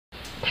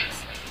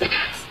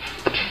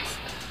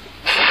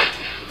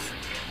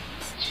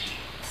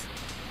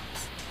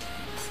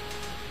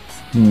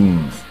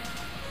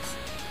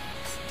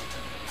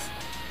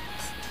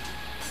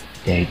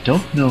They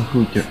don't know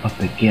who they're up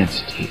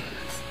against here.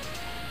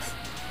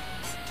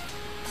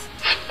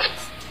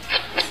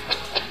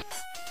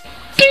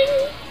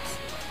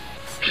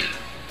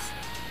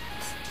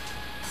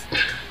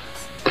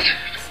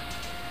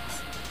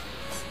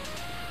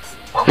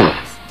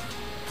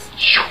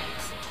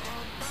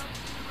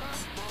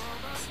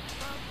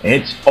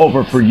 It's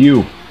over for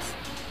you.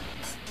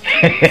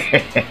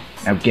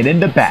 Now get in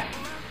the back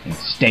and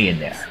stay in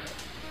there.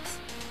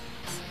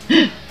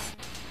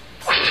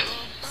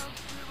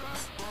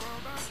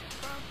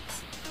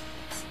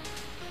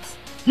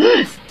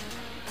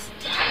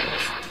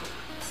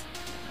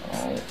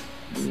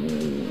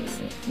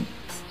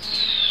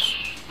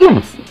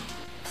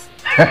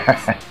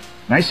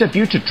 Nice of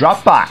you to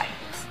drop by.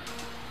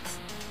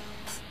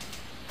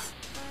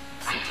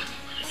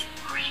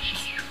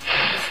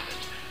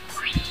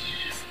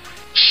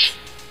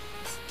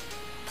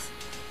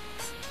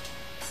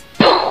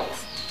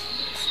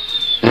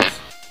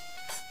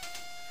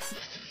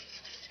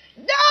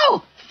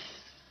 No!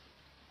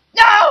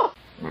 No!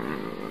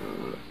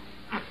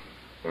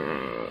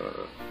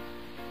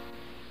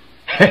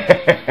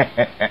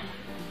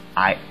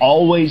 I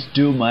always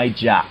do my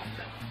job.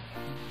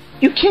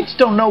 You kids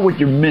don't know what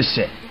you're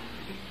missing.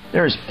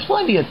 There's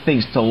plenty of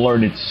things to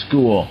learn at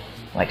school,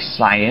 like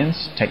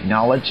science,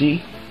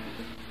 technology,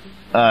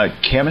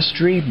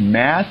 chemistry,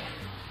 math,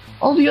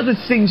 all the other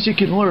things you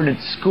can learn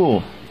at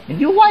school, and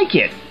you'll like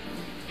it.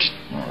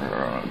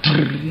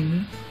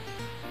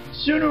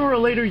 Sooner or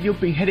later, you'll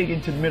be heading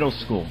into middle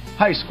school,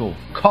 high school,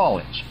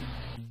 college,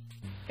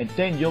 and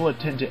then you'll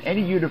attend to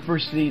any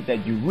university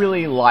that you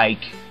really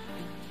like,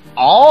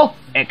 all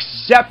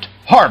except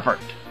Harvard.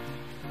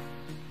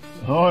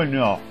 Oh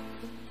no,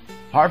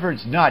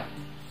 Harvard's not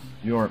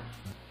your...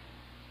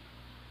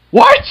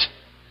 What?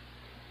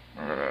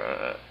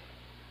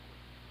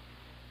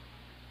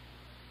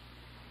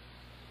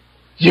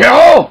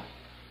 You?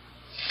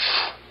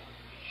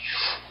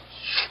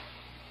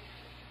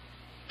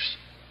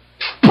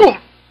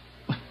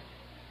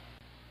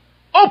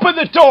 Open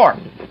the door!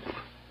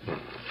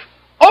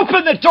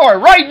 Open the door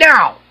right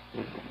now!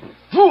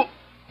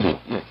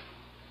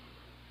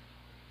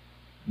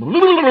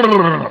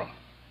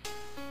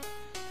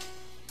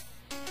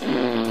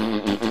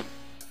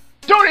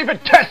 Don't even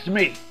test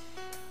me!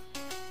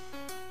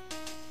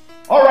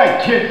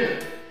 Alright,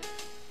 kids!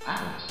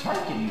 Wow, it's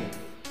dark in here.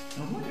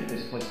 No wonder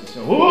this place is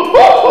so...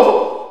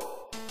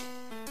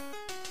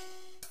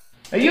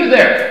 Hey, you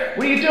there!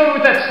 What are you doing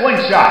with that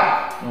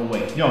slingshot? No,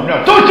 wait. No,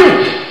 don't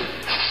you!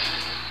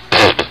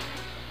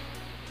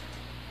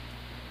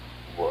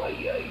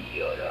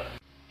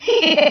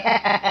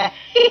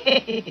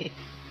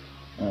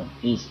 Oh,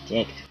 he's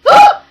ticked.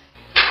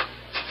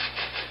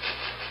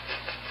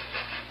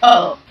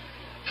 Oh.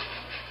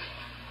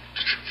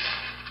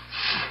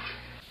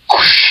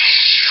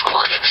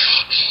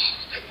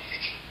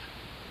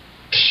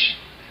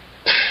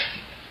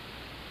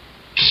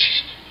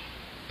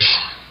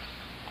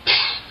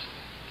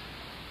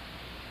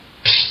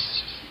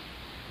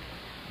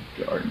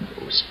 Darn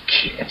those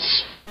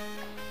kids.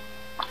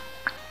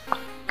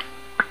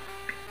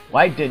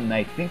 Why didn't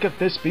I think of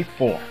this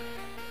before?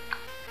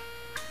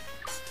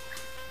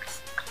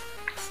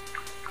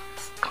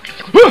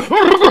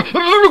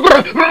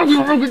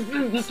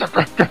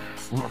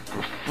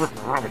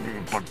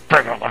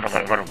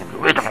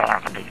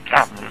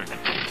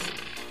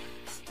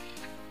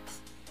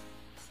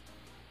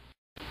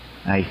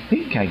 I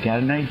think I got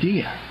an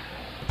idea.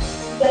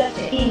 Let's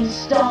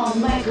install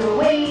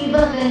microwave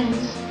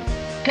ovens,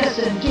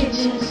 custom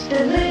kitchens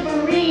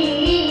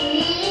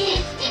delivery.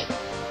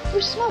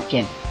 Who's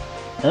smoking?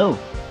 Oh.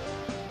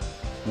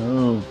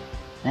 Oh,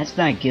 that's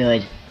not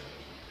good.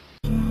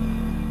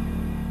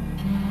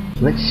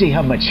 Let's see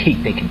how much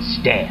heat they can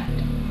stand.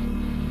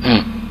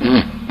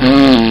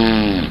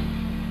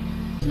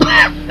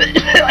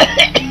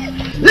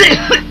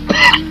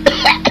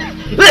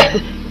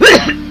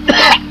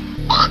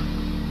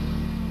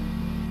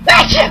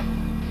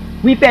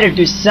 We better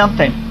do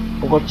something,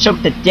 or we'll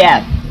choke to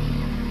death.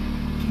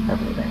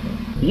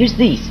 Use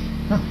these.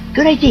 Oh,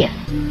 good idea.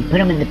 You put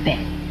them in the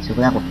bed, so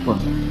we'll have a full.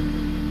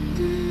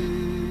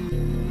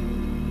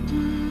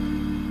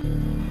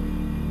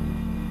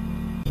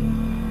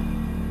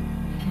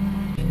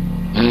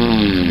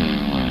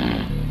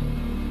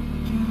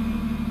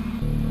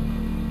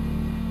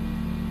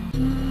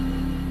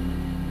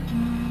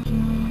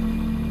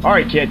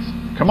 Alright, kids,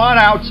 come on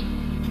out.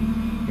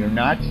 You're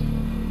not?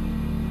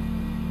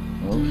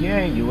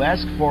 Okay, you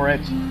asked for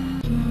it.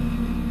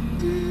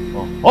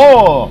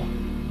 Oh!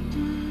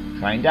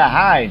 Trying to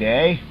hide,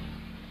 eh?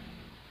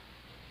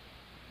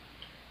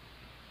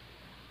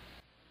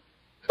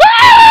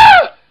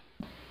 Ah!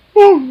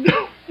 Oh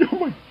no! Oh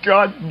my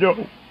God,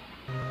 no!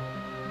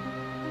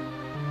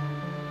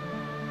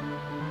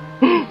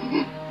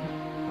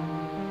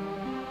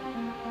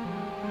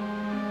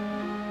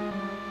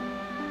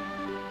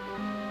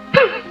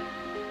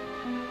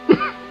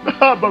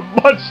 I'm a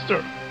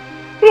monster!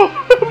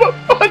 I'm a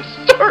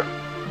monster!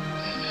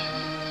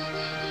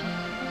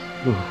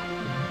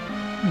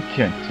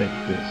 can't take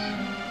this.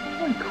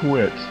 I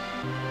quit.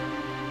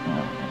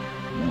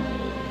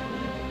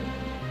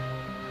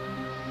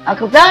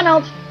 Uncle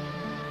Donald!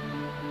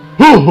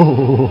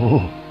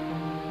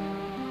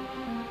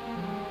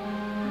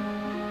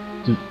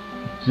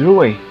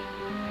 Dewey,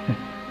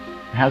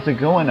 how's it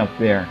going up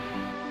there?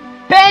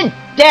 Bend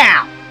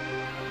down!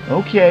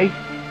 Okay,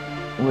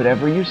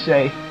 whatever you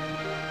say.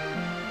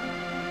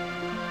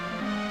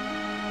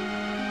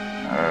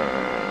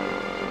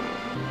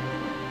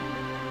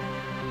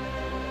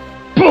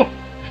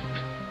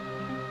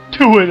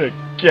 Do it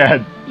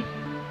again,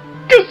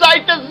 'cause I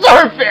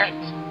deserve it!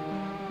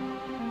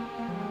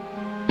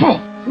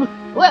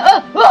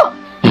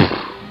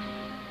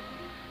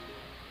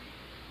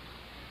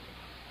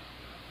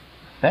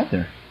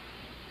 Feather?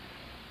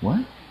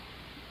 What?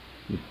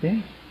 Did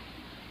they?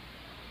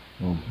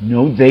 Oh,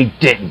 no, they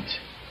didn't.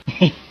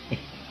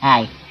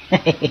 Hi.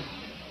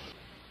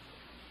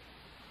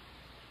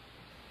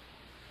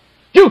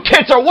 You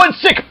kids are one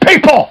sick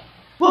people!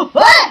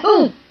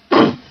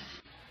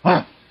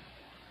 Huh?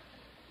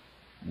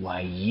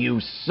 Why, you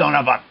son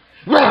of a...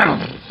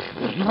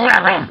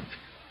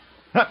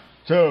 Hup,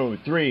 2,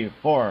 3,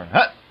 4.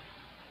 Hup,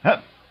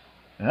 hup,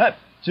 hup,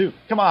 2.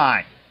 Come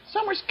on,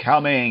 summer's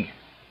coming.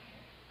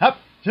 Hup,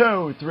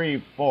 2,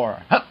 3,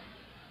 4. Hup,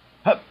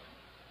 hup,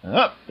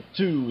 hup,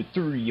 2,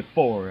 3,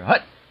 4.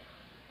 Hut,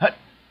 hut,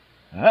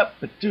 hup,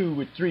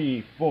 2,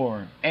 3,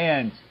 4.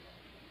 And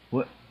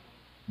what?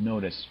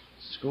 Notice,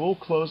 school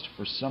closed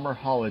for summer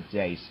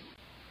holidays.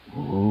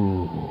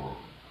 Ooh.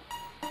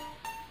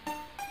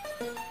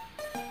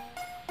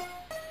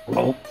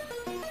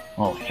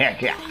 Oh,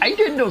 heck yeah. I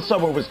didn't know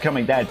summer was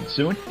coming that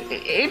soon.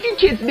 If you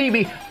kids need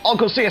me, I'll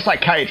go see a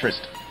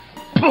psychiatrist.